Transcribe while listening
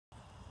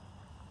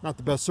not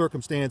the best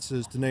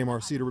circumstances to name our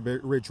Cedar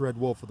Ridge Red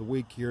Wolf of the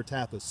week here,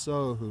 Tatha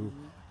Hso, who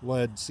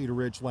led Cedar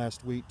Ridge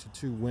last week to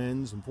 2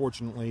 wins.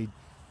 Unfortunately,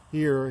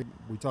 here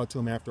we talked to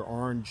him after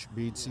Orange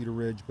beat Cedar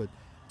Ridge, but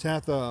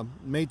Tatha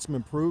made some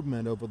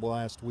improvement over the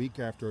last week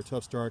after a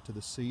tough start to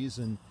the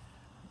season,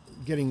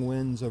 getting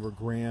wins over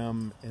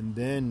Graham and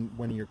then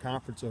winning your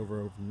conference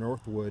over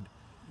Northwood.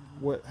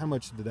 How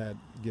much did that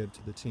give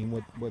to the team?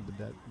 What did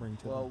that bring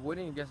to them? Well,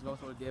 winning against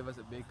Northwood gave us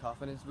a big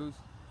confidence boost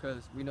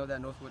because we know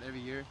that Northwood every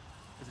year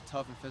is a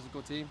tough and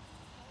physical team.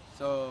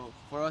 So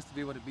for us to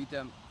be able to beat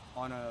them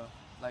on a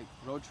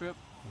road trip,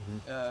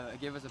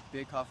 it gave us a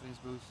big confidence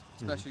boost,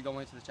 especially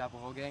going into the Chapel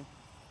Hill game.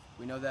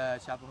 We know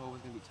that Chapel Hill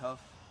was going to be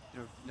tough.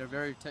 They're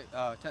very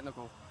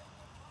technical.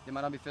 They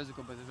might not be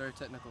physical, but they're very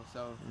technical.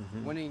 So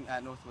winning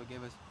at Northwood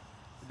gave us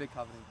a big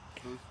confidence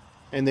boost.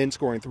 And then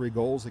scoring 3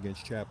 goals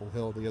against Chapel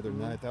Hill the other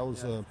night, that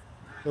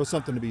was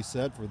something to be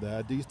said for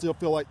that. Do you still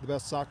feel like the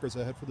best soccer is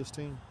ahead for this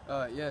team?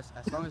 Yes,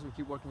 as long as we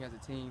keep working as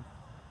a team,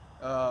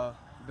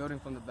 building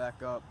from the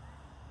back up.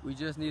 We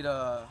just need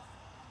ever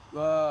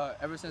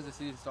since the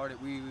season started,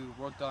 we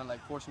worked on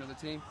portion of the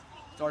team.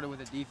 Started with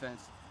the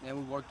defense, and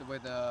we worked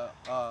with the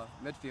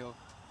midfield.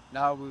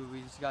 Now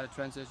we just got to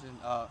transition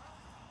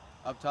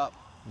up top.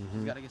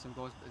 We got to get some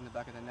goals in the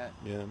back of the net.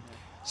 Yeah.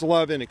 It's a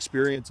lot of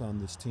inexperience on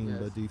this team,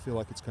 but do you feel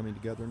like it's coming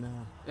together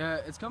now? Yeah,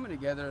 it's coming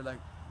together.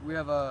 We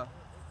have a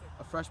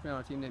freshman on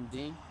our team named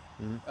Dean.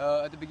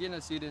 At the beginning of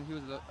the season, he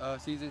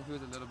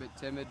was a little bit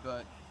timid,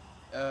 but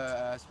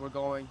as we're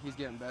going, he's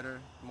getting better,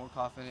 more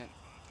confident.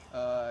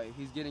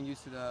 He's getting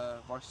used to the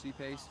varsity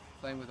pace,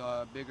 playing with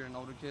bigger and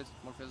older kids,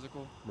 more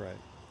physical. Right.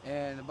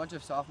 And a bunch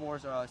of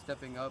sophomores are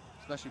stepping up,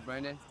 especially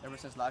Brandon, ever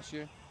since last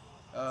year.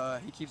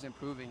 He keeps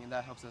improving, and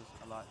that helps us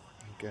a lot.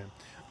 Okay.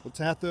 Well,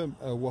 Tatha,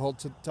 we'll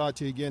talk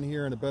to you again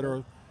here in a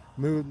better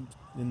mood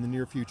in the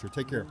near future.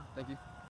 Take care. Thank you.